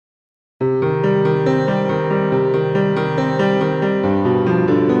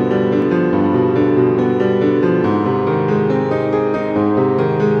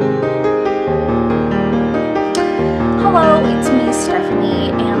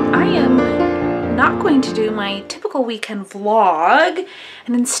not going to do my typical weekend vlog,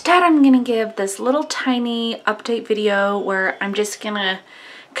 and instead I'm going to give this little tiny update video where I'm just going to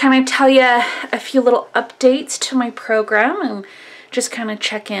kind of tell you a few little updates to my program and just kind of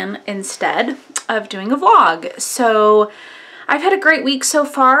check in instead of doing a vlog. So I've had a great week so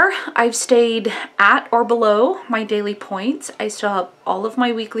far. I've stayed at or below my daily points. I still have all of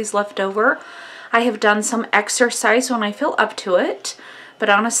my weeklies left over. I have done some exercise when I feel up to it, but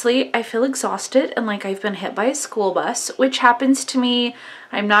honestly, I feel exhausted and like I've been hit by a school bus, which happens to me.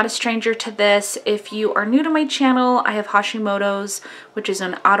 I'm not a stranger to this. If you are new to my channel, I have Hashimotos, which is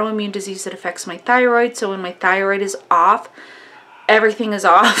an autoimmune disease that affects my thyroid. So when my thyroid is off, everything is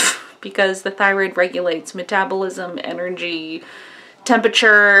off because the thyroid regulates metabolism, energy,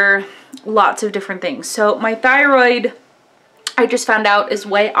 temperature, lots of different things. So my thyroid, I just found out, is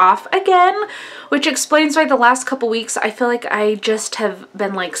way off again, which explains why the last couple weeks I feel like I just have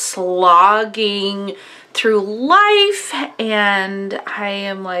been like slogging through life and I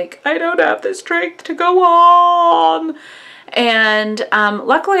am like, I don't have the strength to go on. And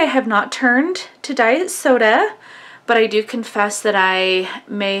luckily I have not turned to diet soda, but I do confess that I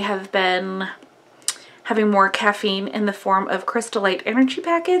may have been having more caffeine in the form of Crystal Light energy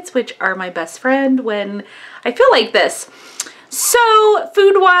packets, which are my best friend when I feel like this. So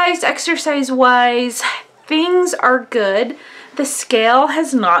food-wise, exercise-wise, things are good. The scale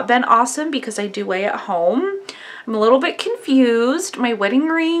has not been awesome because I do weigh at home. I'm a little bit confused. My wedding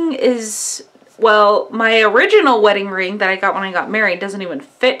ring is, well, my original wedding ring that I got when I got married doesn't even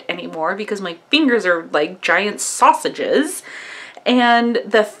fit anymore because my fingers are like giant sausages. And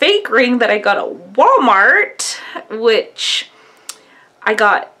the fake ring that I got at Walmart, which I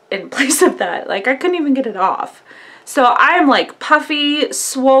got in place of that, like I couldn't even get it off. So I'm like puffy,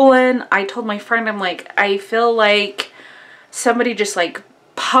 swollen. I told my friend, I'm like, I feel like somebody just like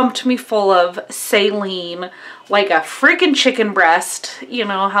pumped me full of saline, like a freaking chicken breast. You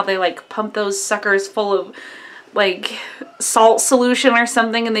know how they like pump those suckers full of like salt solution or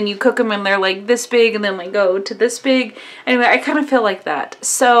something, and then you cook them and they're like this big and then like go to this big. Anyway, I kind of feel like that.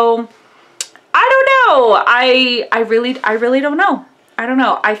 So I don't know. I really don't know. I don't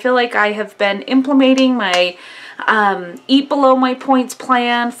know. I feel like I have been implementing my eat below my points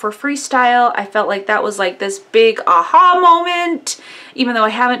plan for Freestyle. I felt like that was like this big aha moment, even though I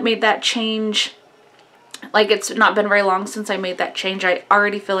haven't made that change. Like it's not been very long since I made that change. I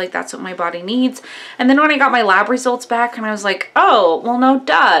already feel like that's what my body needs. And then when I got my lab results back and I was like, oh, well, no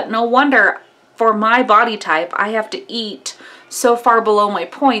duh. No wonder for my body type, I have to eat so far below my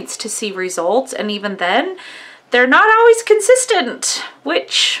points to see results. And even then, they're not always consistent,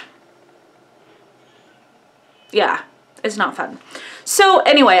 which, yeah, it's not fun. So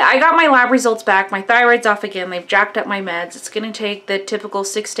anyway, I got my lab results back. My thyroid's off again. They've jacked up my meds. It's going to take the typical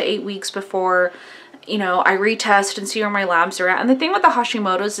 6 to 8 weeks before, you know, I retest and see where my labs are at. And the thing with the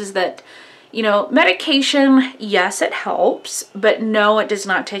Hashimotos is that, you know, medication, yes, it helps, but no, it does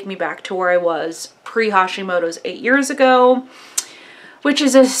not take me back to where I was pre-Hashimotos 8 years ago, which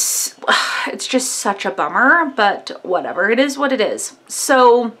is it's just such a bummer, but whatever. It is what it is.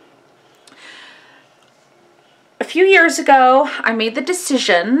 So a few years ago, I made the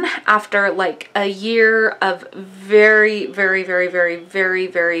decision after like a year of very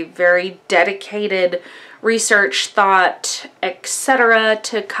dedicated research, thought, etc.,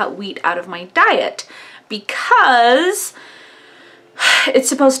 to cut wheat out of my diet because it's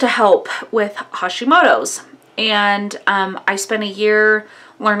supposed to help with Hashimoto's. And I spent a year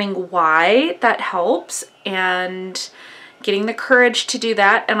learning why that helps and getting the courage to do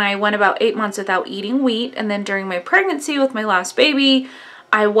that. And I went about 8 months without eating wheat. And then during my pregnancy with my last baby,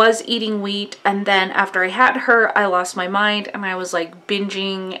 I was eating wheat. And then after I had her, I lost my mind and I was like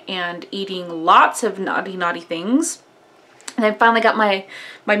binging and eating lots of naughty things. And I finally got my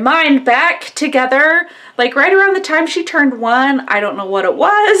mind back together, like right around the time she turned 1. I don't know what it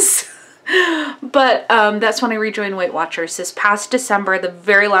was. But that's when I rejoined Weight Watchers this past December, the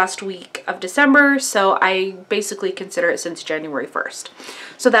very last week of December. So I basically consider it since January 1st.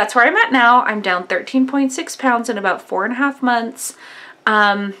 So that's where I'm at now. I'm down 13.6 pounds in about 4.5 months.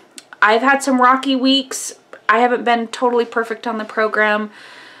 I've had some rocky weeks. I haven't been totally perfect on the program.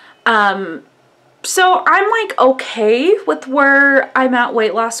 So I'm like okay with where I'm at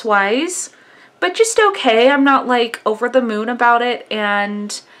weight loss wise, but just okay. I'm not like over the moon about it.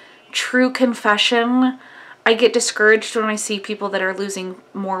 And true confession, I get discouraged when I see people that are losing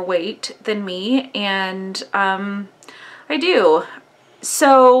more weight than me, and I do.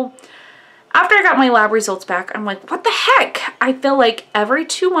 So after I got my lab results back, I'm like, what the heck? I feel like every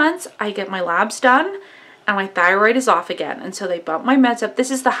 2 months I get my labs done and my thyroid is off again. And so they bumped my meds up.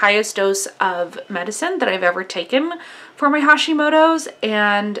 This is the highest dose of medicine that I've ever taken for my Hashimoto's.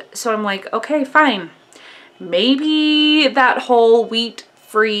 And so I'm like, okay, fine. Maybe that whole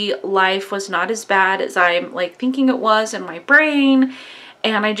wheat-free life was not as bad as I'm like thinking it was in my brain.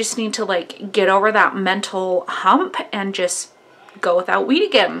 And I just need to like get over that mental hump and just go without wheat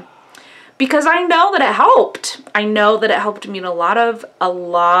again. Because I know that it helped. I know that it helped me in a lot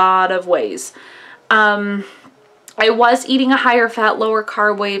of ways. I was eating a higher fat, lower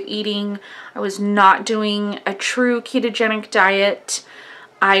carb way of eating. I was not doing a true ketogenic diet.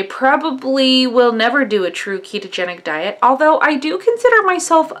 I probably will never do a true ketogenic diet, although I do consider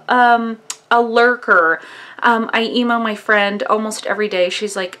myself a lurker. I email my friend almost every day.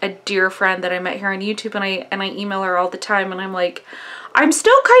 She's like a dear friend that I met here on YouTube, and I email her all the time, and I'm like, I'm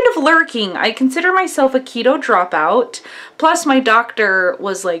still kind of lurking. I consider myself a keto dropout. Plus my doctor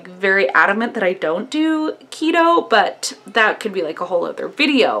was like very adamant that I don't do keto, but that could be like a whole other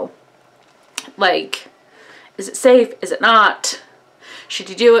video. Like, is it safe? Is it not? Should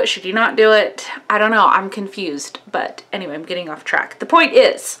you do it? Should you not do it? I don't know. I'm confused. But anyway, I'm getting off track. The point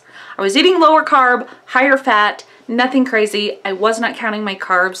is, I was eating lower carb, higher fat, nothing crazy. I was not counting my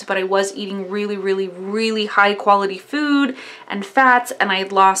carbs, but I was eating really high quality food and fats, and I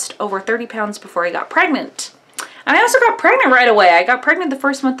had lost over 30 pounds before I got pregnant. And I also got pregnant right away. I got pregnant the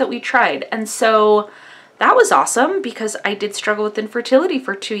first month that we tried. And so that was awesome because I did struggle with infertility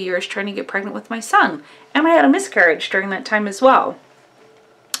for 2 years trying to get pregnant with my son. And I had a miscarriage during that time as well,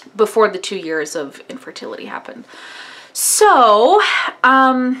 before the 2 years of infertility happened. So,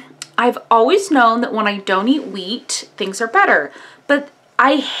 I've always known that when I don't eat wheat, things are better. But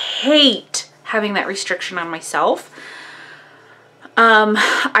I hate having that restriction on myself.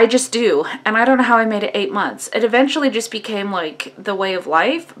 I just do. And I don't know how I made it 8 months. It eventually just became like the way of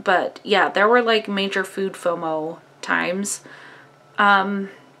life. But yeah, there were like major food FOMO times. And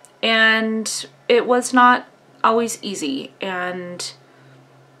it was not always easy. And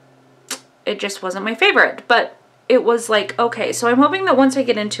it just wasn't my favorite. But it was like, okay, so I'm hoping that once I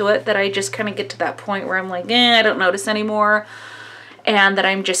get into it, that I just kind of get to that point where I'm like, I don't notice anymore. And that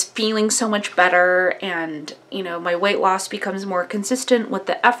I'm just feeling so much better. And, you know, my weight loss becomes more consistent with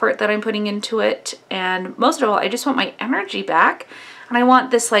the effort that I'm putting into it. And most of all, I just want my energy back. And I want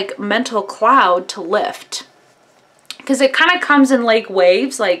this like mental cloud to lift. Because it kind of comes in like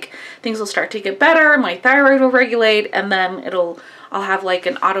waves, like things will start to get better, my thyroid will regulate, and then I'll have like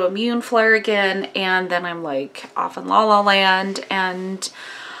an autoimmune flare again, and then I'm like off in la la land, and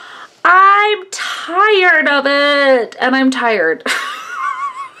I'm tired of it, and I'm tired.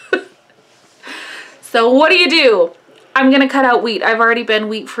 So what do? I'm gonna cut out wheat. I've already been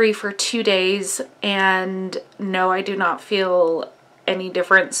wheat-free for 2 days, and no, I do not feel any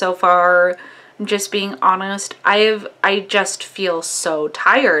different so far. I'm just being honest. I just feel so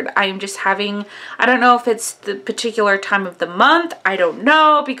tired. I'm just having, I don't know if it's the particular time of the month. I don't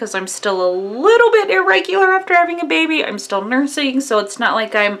know, because I'm still a little bit irregular after having a baby. I'm still nursing, so it's not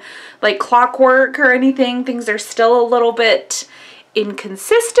like I'm like clockwork or anything. Things are still a little bit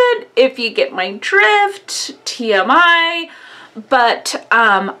inconsistent, if you get my drift. TMI. But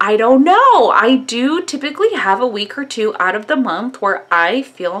I don't know. I do typically have a week or two out of the month where I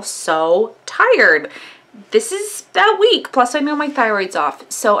feel so tired. This is that week. Plus I know my thyroid's off.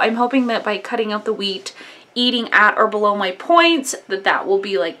 So I'm hoping that by cutting out the wheat, eating at or below my points, that will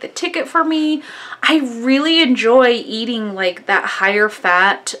be like the ticket for me. I really enjoy eating like that higher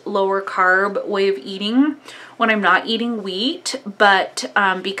fat, lower carb way of eating when I'm not eating wheat, but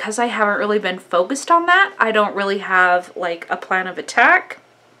because I haven't really been focused on that, I don't really have like a plan of attack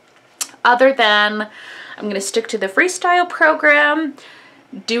other than I'm going to stick to the Freestyle program,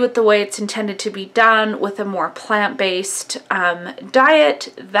 do it the way it's intended to be done with a more plant-based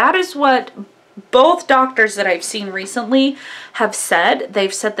diet. That is what both doctors that I've seen recently have said.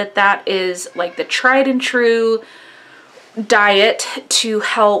 They've said that that is like the tried and true diet to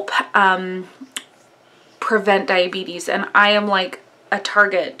help prevent diabetes, and I am like a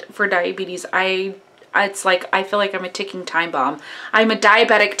target for diabetes. It's like I feel like I'm a ticking time bomb. I'm a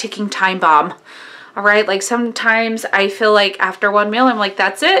diabetic ticking time bomb. All right, like sometimes I feel like after one meal I'm like,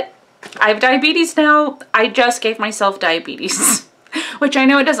 that's it, I have diabetes now. I just gave myself diabetes. Which I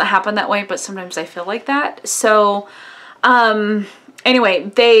know it doesn't happen that way, but sometimes I feel like that. So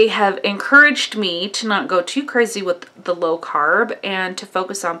anyway, they have encouraged me to not go too crazy with the low carb and to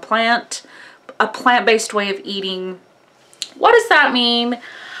focus on a plant-based way of eating. What does that mean?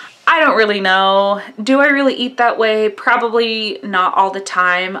 I don't really know. Do I really eat that way? Probably not all the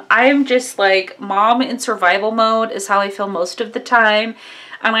time. I'm just like mom in survival mode is how I feel most of the time.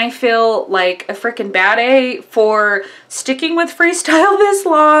 and I feel like a freaking bad A for sticking with Freestyle this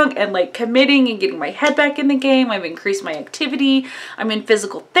long and like committing and getting my head back in the game. I've increased my activity. I'm in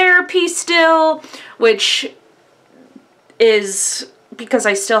physical therapy still, which is because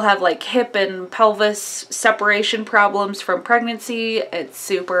I still have like hip and pelvis separation problems from pregnancy. It's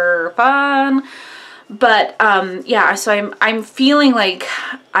super fun. But yeah, so I'm feeling like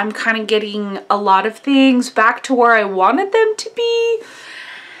I'm kind of getting a lot of things back to where I wanted them to be.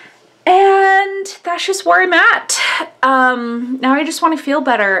 And that's just where I'm at. Now I just want to feel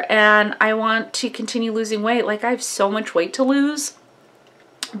better, and I want to continue losing weight. Like, I have so much weight to lose,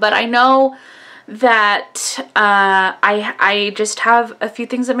 but I know that I just have a few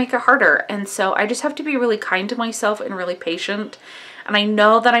things that make it harder. And so I just have to be really kind to myself and really patient. And I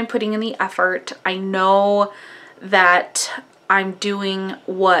know that I'm putting in the effort. I know that I'm doing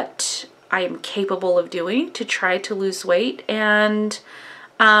what I am capable of doing to try to lose weight. And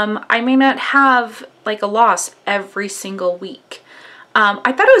I may not have like a loss every single week.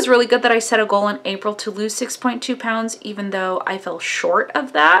 I thought it was really good that I set a goal in April to lose 6.2 pounds, even though I fell short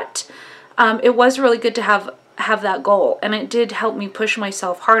of that. It was really good to have that goal, and it did help me push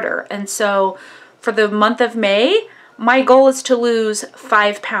myself harder. And so for the month of May, my goal is to lose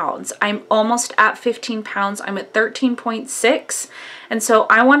 5 pounds. I'm almost at 15 pounds. I'm at 13.6. And so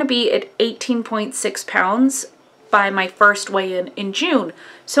I want to be at 18.6 pounds by my first weigh-in in June.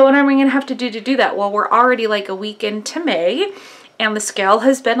 So what am I going to have to do that? Well, we're already like a week into May, and the scale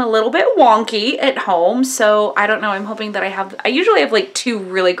has been a little bit wonky at home. So I don't know. I'm hoping that I usually have like 2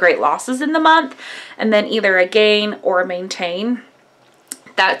 really great losses in the month, and then either a gain or a maintain.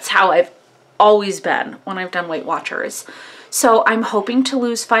 That's how I've always been when I've done Weight Watchers. So I'm hoping to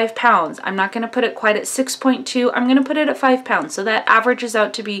lose 5 pounds. I'm not going to put it quite at 6.2. I'm going to put it at 5 pounds. So that averages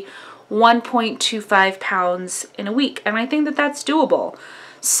out to be 1.25 pounds in a week. And I think that that's doable.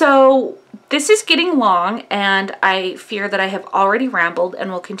 So this is getting long, and I fear that I have already rambled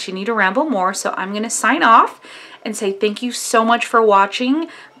and will continue to ramble more. So I'm going to sign off and say thank you so much for watching.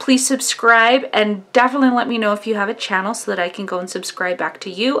 Please subscribe, and definitely let me know if you have a channel so that I can go and subscribe back to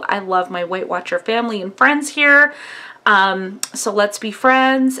you. I love my Weight Watcher family and friends here. So let's be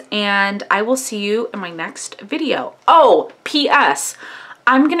friends, and I will see you in my next video. Oh, P.S.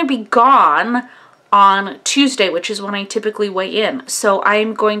 I'm going to be gone on Tuesday, which is when I typically weigh in. So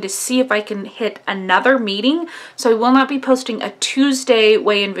I'm going to see if I can hit another meeting. So I will not be posting a Tuesday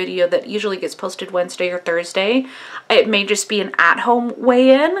weigh-in video that usually gets posted Wednesday or Thursday. It may just be an at-home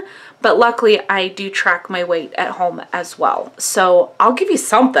weigh-in, but luckily I do track my weight at home as well. So I'll give you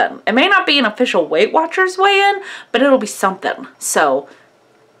something. It may not be an official Weight Watchers weigh-in, but it'll be something. So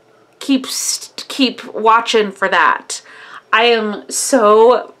keep watching for that. I am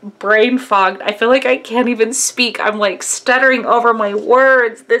so brain fogged. I feel like I can't even speak. I'm like stuttering over my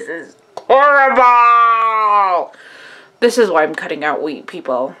words. This is horrible. This is why I'm cutting out wheat,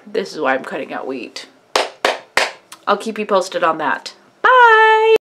 people. This is why I'm cutting out wheat. I'll keep you posted on that. Bye.